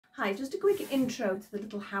Hi, just a quick intro to the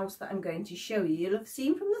little house that I'm going to show you. You'll have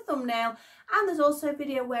seen from the thumbnail, and there's also a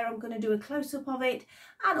video where I'm going to do a close-up of it,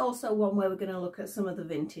 and also one where we're going to look at some of the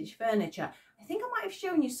vintage furniture. I think I might have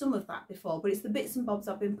shown you some of that before, but it's the bits and bobs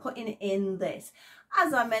I've been putting in this.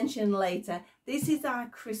 As I mentioned later, this is our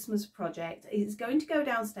Christmas project. It's going to go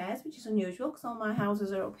downstairs, which is unusual because all my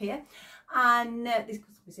houses are up here, and this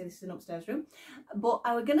is an upstairs room, but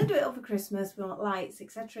we're going to do it up for Christmas. We want lights,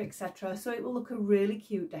 etc, etc, so it will look a really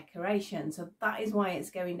cute decoration. So that is why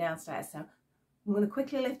it's going downstairs. So I'm going to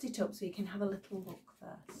quickly lift it up so you can have a little look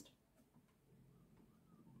first.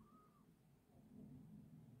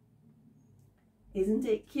 Isn't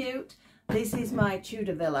it cute? This is my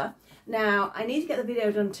Tudor villa. Now, I need to get the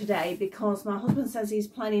video done today because my husband says he's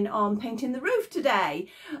planning on painting the roof today,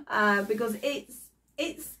 because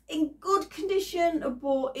it's in good condition,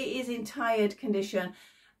 but it is in tired condition.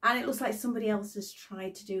 And it looks like somebody else has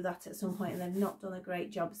tried to do that at some point and they've not done a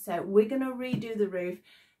great job. So we're going to redo the roof.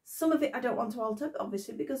 Some of it I don't want to alter,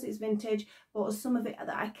 obviously, because it's vintage, but some of it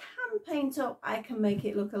that I can paint up, I can make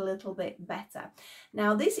it look a little bit better.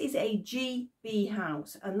 Now, this is a GB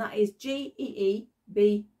house, and that is Geebee.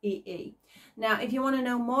 Now, if you want to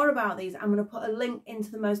know more about these, I'm going to put a link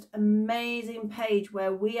into the most amazing page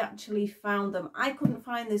where we actually found them. I couldn't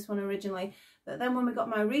find this one originally, but then when we got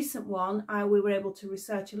my recent one, we were able to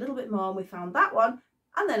research a little bit more, and we found that one,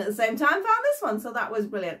 and then at the same time found this one. So that was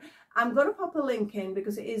brilliant. I'm going to pop a link in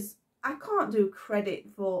because it is, I can't do credit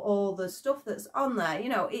for all the stuff that's on there. You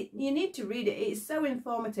know, you need to read it. It's so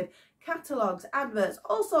informative. Catalogues, adverts,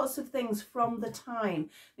 all sorts of things from the time.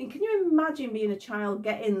 I mean, can you imagine being a child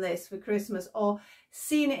getting this for Christmas or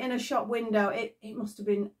seeing it in a shop window? It must have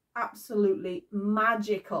been absolutely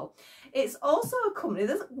magical. It's also a company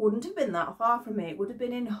that wouldn't have been that far from me. It would have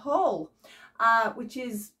been in Hull, which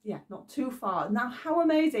is, yeah, not too far. Now, how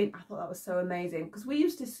amazing. I thought that was so amazing because we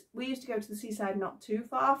used to go to the seaside not too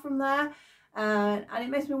far from there. And it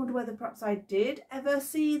makes me wonder whether perhaps I did ever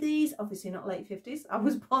see these. Obviously not late 50s. I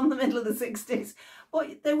was born in the middle of the 60s.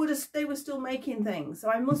 But they were still making things. So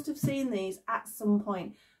I must have seen these at some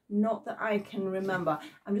point. Not that I can remember.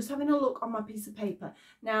 I'm just having a look on my piece of paper.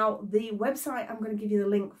 Now, the website I'm going to give you the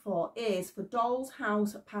link for is for Doll's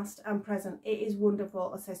House Past and Present. It is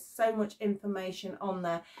wonderful. There's so much information on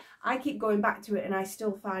there. I keep going back to it and I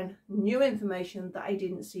still find new information that I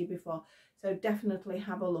didn't see before. So definitely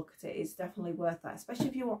have a look at it. It's definitely worth that, especially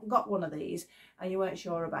if you got one of these and you weren't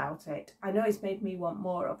sure about it. I know it's made me want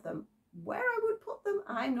more of them. Where I would put them,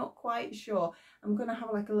 I'm not quite sure. I'm going to have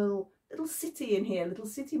like a little city in here, little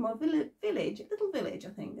city, more little village, I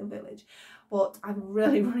think, a village. But I'm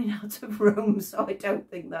really running out of room, so I don't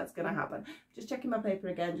think that's going to happen. Just checking my paper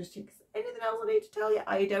again, just check anything else I need to tell you.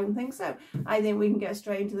 I don't think so. I think we can get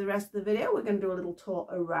straight into the rest of the video. We're going to do a little tour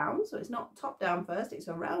around, so it's not top down first, it's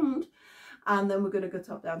around. And then we're going to go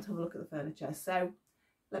top down to have a look at the furniture. So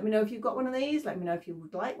let me know if you've got one of these. Let me know if you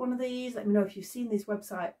would like one of these. Let me know if you've seen this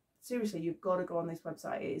website. Seriously, you've got to go on this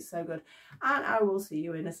website. It is so good. And I will see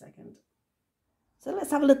you in a second. So let's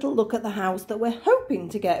have a little look at the house that we're hoping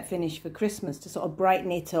to get finished for Christmas to sort of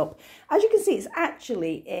brighten it up. As you can see, it's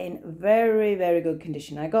actually in very, very good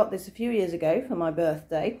condition. I got this a few years ago for my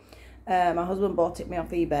birthday. My husband bought it me off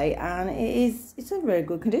eBay, and it's in very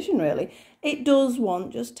good condition, really. It does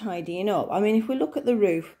want just tidying up. I mean, if we look at the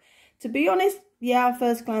roof, to be honest, yeah, at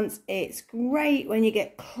first glance, it's great. When you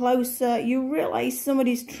get closer, you realise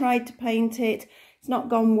somebody's tried to paint it. It's not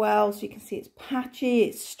gone well, so you can see it's patchy,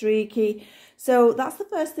 it's streaky. So that's the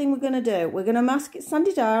first thing we're going to do. We're going to mask it, sand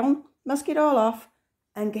it down, mask it all off,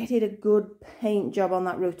 and get it a good paint job on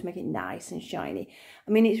that roof to make it nice and shiny.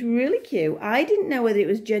 I mean, it's really cute. I didn't know whether it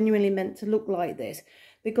was genuinely meant to look like this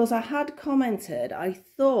because I had commented, I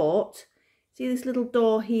thought, see this little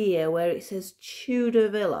door here where it says Tudor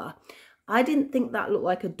Villa? I didn't think that looked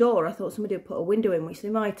like a door. I thought somebody had put a window in, which they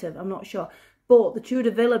might have, I'm not sure. But the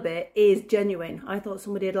Tudor Villa bit is genuine. I thought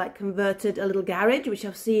somebody had like converted a little garage, which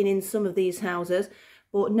I've seen in some of these houses.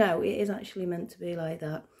 But no, it is actually meant to be like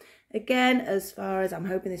that. Again, as far as I'm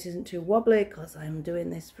hoping this isn't too wobbly because I'm doing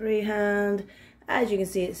this freehand. As you can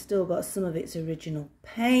see, it's still got some of its original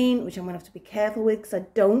paint, which I'm going to have to be careful with because I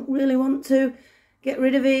don't really want to get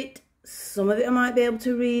rid of it. Some of it I might be able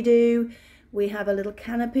to redo. We have a little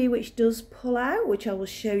canopy which does pull out, which I will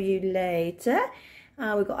show you later.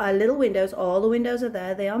 We've got our little windows. All the windows are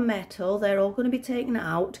there. They are metal. They're all going to be taken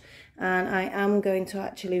out. And I am going to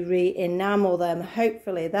actually re-enamel them.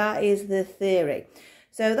 Hopefully, that is the theory.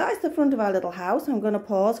 So that is the front of our little house. I'm going to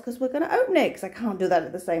pause because we're going to open it because I can't do that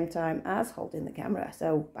at the same time as holding the camera.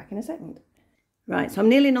 So back in a second. Right, so I'm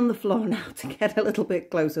kneeling on the floor now to get a little bit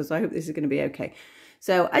closer. So I hope this is going to be okay.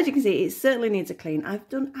 So as you can see, it certainly needs a clean. I've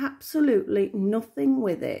done absolutely nothing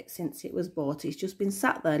with it since it was bought. It's just been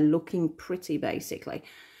sat there looking pretty, basically.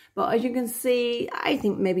 But as you can see, I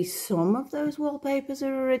think maybe some of those wallpapers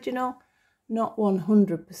are original. Not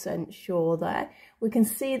 100% sure there. We can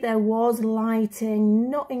see there was lighting,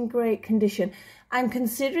 not in great condition. I'm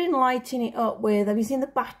considering lighting it up with, have you seen the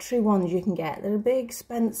battery ones you can get? They're a bit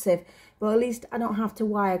expensive, but at least I don't have to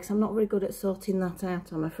wire because I'm not very good at sorting that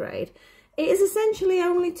out, I'm afraid. It is essentially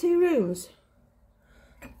only 2 rooms.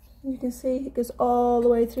 You can see it goes all the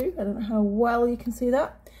way through. I don't know how well you can see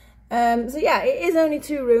that. So yeah, it is only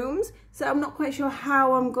 2 rooms. So I'm not quite sure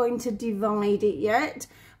how I'm going to divide it yet.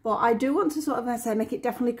 But I do want to sort of, as I say, make it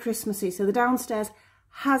definitely Christmassy. So the downstairs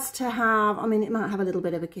has to have, I mean, it might have a little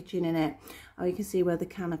bit of a kitchen in it. Oh, you can see where the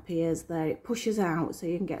canopy is there. It pushes out so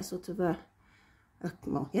you can get sort of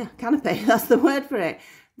well, yeah, canopy. That's the word for it.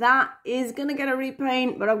 That is going to get a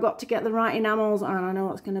repaint, but I've got to get the right enamels, and I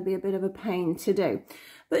know it's going to be a bit of a pain to do.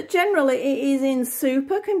 But generally, it is in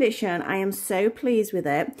super condition. I am so pleased with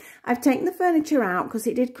it. I've taken the furniture out because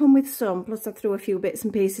it did come with some, plus I threw a few bits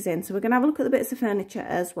and pieces in. So we're going to have a look at the bits of furniture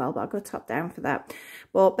as well, but I'll go top down for that.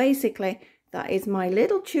 But basically, that is my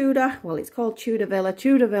little Tudor. Well, it's called Tudor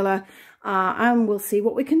Villa. And we'll see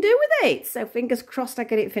what we can do with it. So fingers crossed I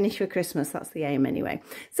get it finished for Christmas. That's the aim anyway.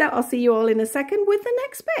 So I'll see you all in a second with the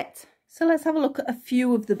next bit. So let's have a look at a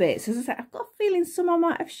few of the bits. As I said, I've got a feeling some I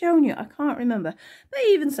might have shown you. I can't remember. But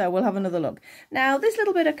even so, we'll have another look. Now, this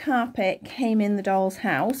little bit of carpet came in the doll's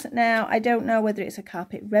house. Now, I don't know whether it's a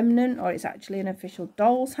carpet remnant or it's actually an official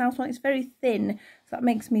doll's house one. It's very thin, so that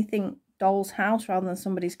makes me think doll's house rather than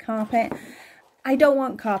somebody's carpet. I don't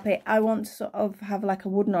want carpet. I want to sort of have like a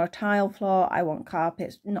wooden or a tile floor. I want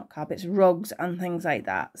carpets, not carpets, rugs and things like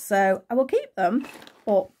that. So I will keep them,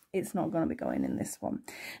 but it's not going to be going in this one.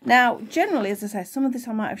 Now, generally, as I say, some of this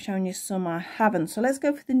I might have shown you, some I haven't. So let's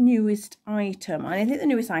go for the newest item. And I think the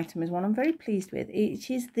newest item is one I'm very pleased with.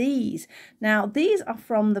 It is these. Now, these are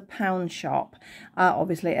from the pound shop.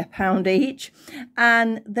 Obviously, £1 each.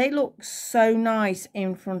 And they look so nice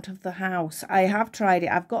in front of the house. I have tried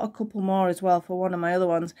it. I've got a couple more as well for one of my other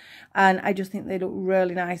ones. And I just think they look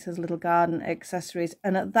really nice as little garden accessories.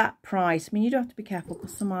 And at that price, I mean, you do have to be careful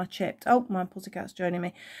because some are chipped. Oh, my pussycat's joining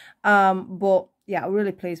me. But yeah, I'm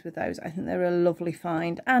really pleased with those. I think they're a lovely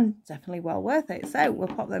find and definitely well worth it. So we'll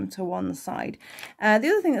pop them to one side. The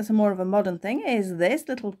other thing that's a more of a modern thing is this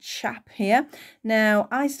little chap here. Now,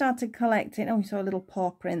 I started collecting, oh, you saw a little paw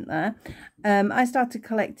print there. I started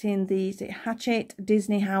collecting these Hatchet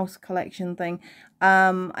Disney House collection thing.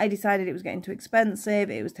 I decided it was getting too expensive,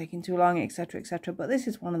 it was taking too long, etc, etc. But this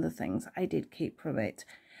is one of the things I did keep from it.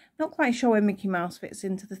 Not quite sure where Mickey Mouse fits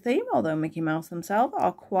into the theme, although Mickey Mouse themselves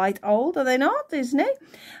are quite old, are they not, Disney?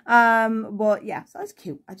 But yeah, so that's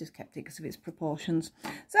cute. I just kept it because of its proportions.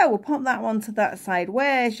 So we'll pop that one to that side.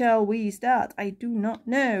 Where shall we start? I do not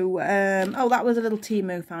know. Oh, that was a little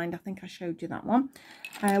Temu find. I think I showed you that one.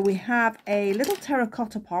 We have a little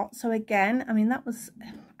terracotta pot. So again, I mean, that was,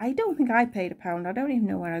 I don't think I paid £1. I don't even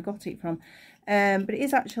know where I got it from. But it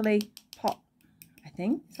is actually pot, I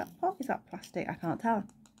think. Is that pot? Is that plastic? I can't tell.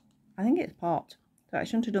 I think it's pot. So I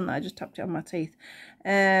shouldn't have done that. I just tapped it on my teeth.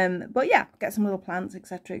 But yeah, get some little plants,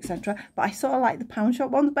 etc, etc. But I sort of like the pound shop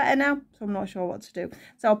ones better now, so I'm not sure what to do.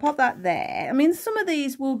 So I'll pop that there. I mean, some of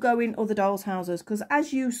these will go in other dolls' houses because,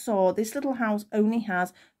 as you saw, this little house only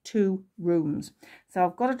has 2 rooms. So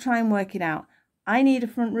I've got to try and work it out. I need a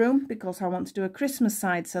front room because I want to do a Christmas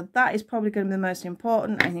side. So that is probably going to be the most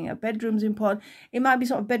important. I think a bedroom's important. It might be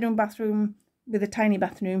sort of bedroom, bathroom with a tiny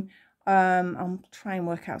bathroom. I'll try and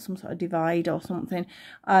work out some sort of divide or something.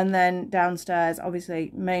 And then downstairs,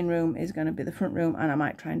 obviously, main room is going to be the front room, and I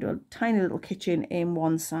might try and do a tiny little kitchen in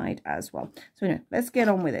one side as well. So anyway, let's get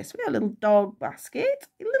on with this. We got a little dog basket,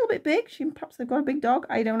 a little bit big. Perhaps they've got a big dog.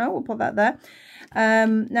 I don't know. We'll put that there.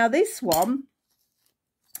 Now this one,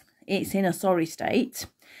 it's in a sorry state.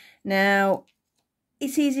 Now,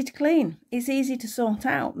 it's easy to clean. It's easy to sort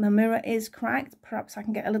out. My mirror is cracked. Perhaps I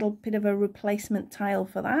can get a little bit of a replacement tile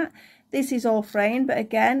for that. This is all framed, but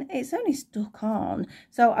again, it's only stuck on.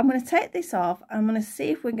 So I'm going to take this off. I'm going to see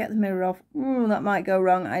if we can get the mirror off. Ooh, that might go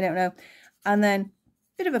wrong. I don't know. And then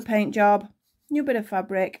bit of a paint job, new bit of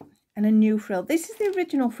fabric, and a new frill. This is the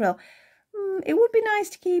original frill. It would be nice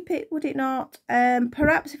to keep it, would it not?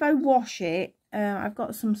 Perhaps if I wash it, I've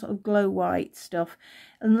got some sort of glow white stuff,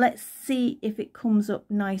 and let's see if it comes up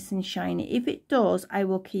nice and shiny. If it does, I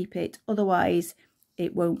will keep it. Otherwise,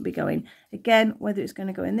 it won't be going. Again, whether it's going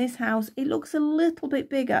to go in this house, it looks a little bit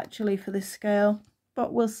big actually for this scale.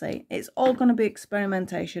 but we'll see. It's all going to be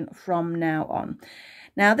experimentation from now on.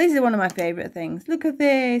 Now, this is one of my favourite things. Look at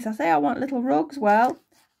this. I say I want little rugs. Well,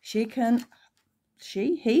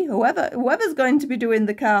 whoever's going to be doing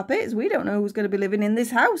the carpets, we don't know who's going to be living in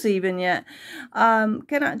this house even yet,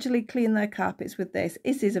 can actually clean their carpets with this.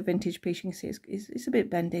 This is a vintage piece. You can see it's a bit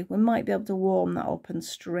bendy. We might be able to warm that up and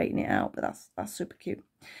straighten it out, but that's super cute.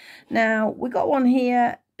 Now, we got one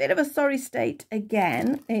here, bit of a sorry state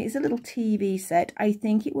again. It's a little TV set. I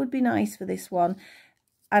think it would be nice for this one.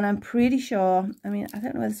 And I'm pretty sure, I mean, I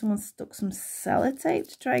don't know whether someone stuck some sellotape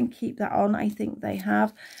to try and keep that on. I think they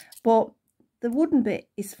have, but the wooden bit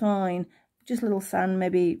is fine. Just a little sand,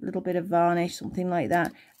 maybe a little bit of varnish, something like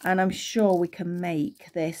that. And I'm sure we can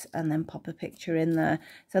make this and then pop a picture in there.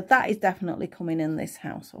 So that is definitely coming in this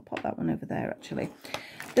house. I'll pop that one over there, actually.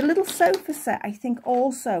 The little sofa set, I think,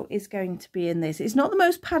 also is going to be in this. It's not the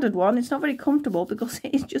most padded one. It's not very comfortable because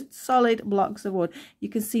it is just solid blocks of wood. You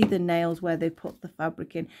can see the nails where they put the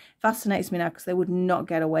fabric in. Fascinates me now because they would not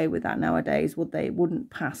get away with that nowadays, would they? It wouldn't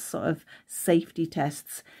pass sort of safety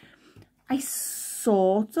tests. I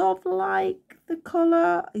sort of like the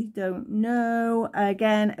colour. I don't know.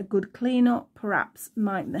 Again, a good clean up perhaps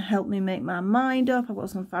might help me make my mind up. I've got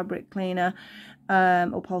some fabric cleaner,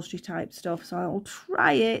 upholstery type stuff, so I'll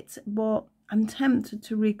try it, but I'm tempted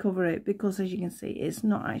to recover it because, as you can see, it's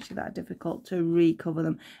not actually that difficult to recover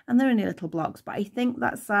them, and they're only little blocks. But I think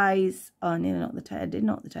that size, oh, nearly not the table, did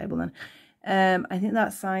not the table then. I think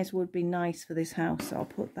that size would be nice for this house, so I'll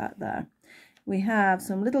put that there. We have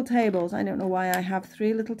some little tables. I don't know why I have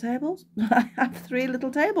 3 little tables. I have 3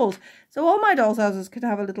 little tables. So all my doll's houses could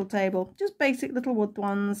have a little table. Just basic little wood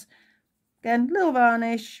ones. Again, little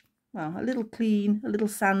varnish. Well, a little clean, a little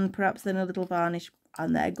sand perhaps, then a little varnish.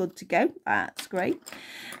 And they're good to go. That's great.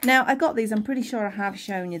 Now, I got these. I'm pretty sure I have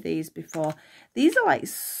shown you these before. These are like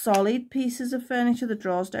solid pieces of furniture. The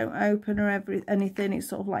drawers don't open or anything. It's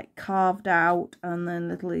sort of like carved out, and then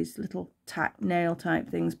these little tack nail type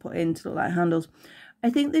things put in to look like handles. I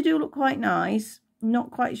think they do look quite nice.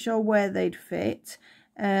 Not quite sure where they'd fit.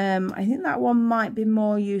 I think that one might be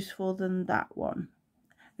more useful than that one.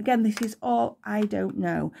 Again, this is all I don't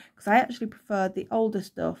know, because I actually prefer the older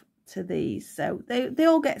stuff to these, so they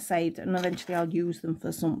all get saved and eventually I'll use them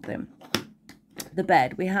for something. The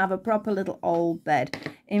bed, we have a proper little old bed.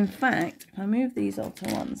 In fact, if I move these all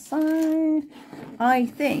to one side, I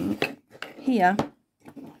think here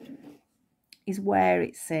is where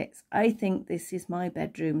it sits. I think this is my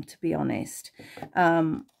bedroom, to be honest.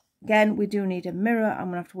 Again, we do need a mirror.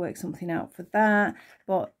 I'm going to have to work something out for that.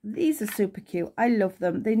 But these are super cute. I love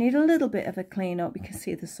them. They need a little bit of a clean up. You can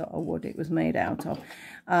see the sort of wood it was made out of.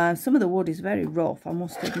 Some of the wood is very rough, I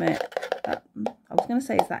must admit. I was going to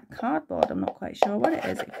say, is that cardboard? I'm not quite sure what it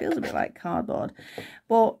is. It feels a bit like cardboard.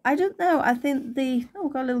 But I don't know. I think we've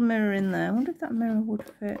got a little mirror in there. I wonder if that mirror would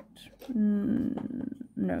fit.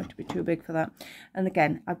 No, it'd be too big for that. And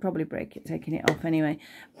again, I'd probably break it taking it off anyway.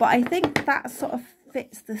 But I think that sort of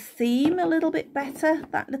fits the theme a little bit better,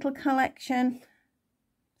 that little collection.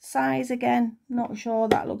 Size, again, not sure.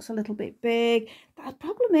 That looks a little bit big. The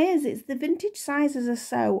problem is, it's the vintage sizes are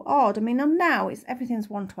so odd. I mean, now everything's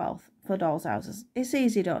 1/12 for dolls' houses. It's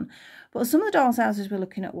easy done. But some of the dolls' houses we're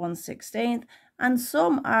looking at 1/16, and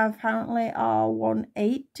some apparently are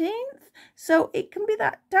 1/18. So it can be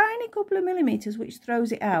that tiny couple of millimeters which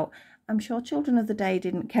throws it out. I'm sure children of the day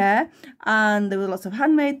didn't care, and there were lots of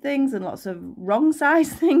handmade things and lots of wrong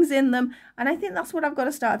size things in them, and I think that's what I've got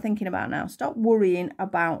to start thinking about now. Stop worrying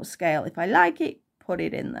about scale. If I like it, put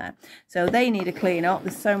it in there. So they need a clean up.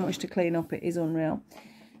 There's so much to clean up, it is unreal.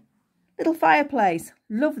 Little fireplace,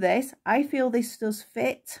 love this. I feel this does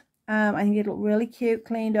fit. I think it'll look really cute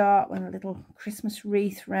cleaned up with a little Christmas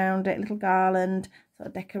wreath around it, little garland, sort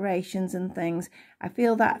of decorations and things. I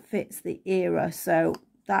feel that fits the era, so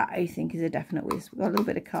that I think is a definite waste. We've got a little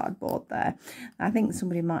bit of cardboard there. I think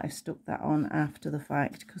somebody might have stuck that on after the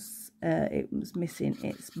fact because it was missing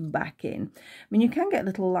its backing. I mean, you can get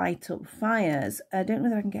little light up fires. I don't know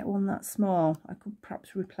whether I can get one that small. I could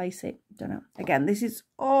perhaps replace it. Don't know. Again, this is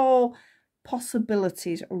all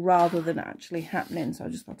possibilities rather than actually happening, so I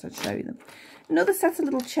just thought I'd show you them. Another set of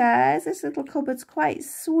little chairs. This little cupboard's quite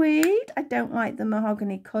sweet. I don't like the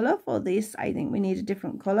mahogany colour for this. I think we need a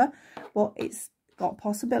different colour, but it's got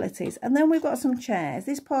possibilities. And then we've got some chairs.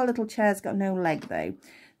 This poor little chair's got no leg though,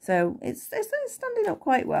 so it's standing up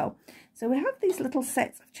quite well. So we have these little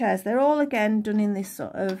sets of chairs. They're all again done in this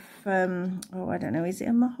sort of oh, I don't know, is it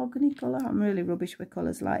a mahogany colour? I'm really rubbish with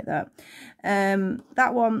colours like that.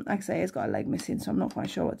 That one, like I say, has got a leg missing, so I'm not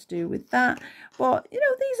quite sure what to do with that. But you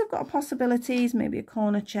know, these have got possibilities. Maybe a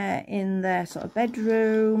corner chair in their sort of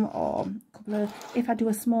bedroom, or a couple of, if I do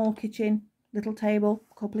a small kitchen, little table,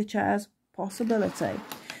 couple of chairs, possibility.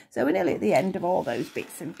 So we're nearly at the end of all those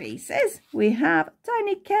bits and pieces. We have a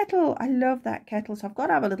tiny kettle. I love that kettle. So I've got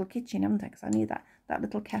to have a little kitchen, haven't I? Because I need that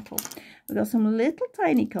little kettle. We've got some little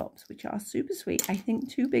tiny cups, which are super sweet. I think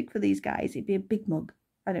too big for these guys. It'd be a big mug.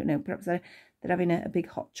 I don't know. Perhaps they're having a big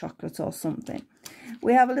hot chocolate or something.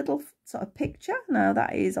 We have a little sort of picture. Now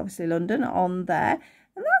that is obviously London on there.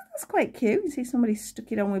 And that's quite cute. You see somebody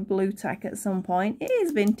stuck it on with blue tack at some point. It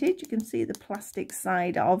is vintage. You can see the plastic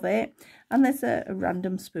side of it. And there's a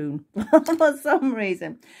random spoon for some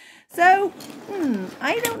reason. So,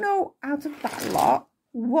 I don't know out of that lot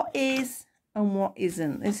what is and what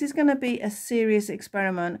isn't. This is going to be a serious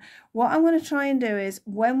experiment. What I'm going to try and do is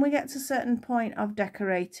when we get to a certain point of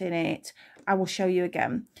decorating it, I will show you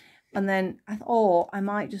again. And then, or I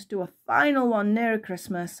might just do a final one nearer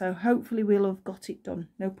Christmas. So hopefully we'll have got it done.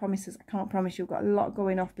 No promises. I can't promise you. I've got a lot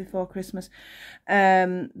going off before Christmas.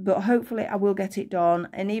 But hopefully I will get it done.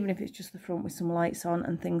 And even if it's just the front with some lights on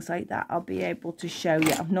and things like that, I'll be able to show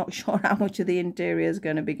you. I'm not sure how much of the interior is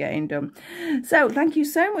going to be getting done. So thank you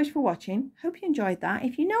so much for watching. Hope you enjoyed that.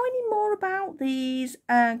 If you know any more about these,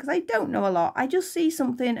 because I don't know a lot. I just see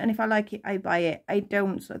something and if I like it, I buy it. I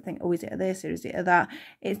don't sort of think, oh, is it a this or is it a that?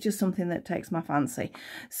 It's just something that takes my fancy.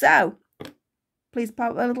 So please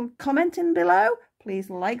pop a little comment in below.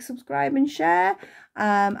 Please like, subscribe and share.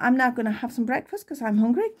 I'm now going to have some breakfast because I'm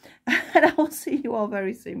hungry. And I will see you all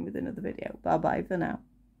very soon with another video. Bye bye for now.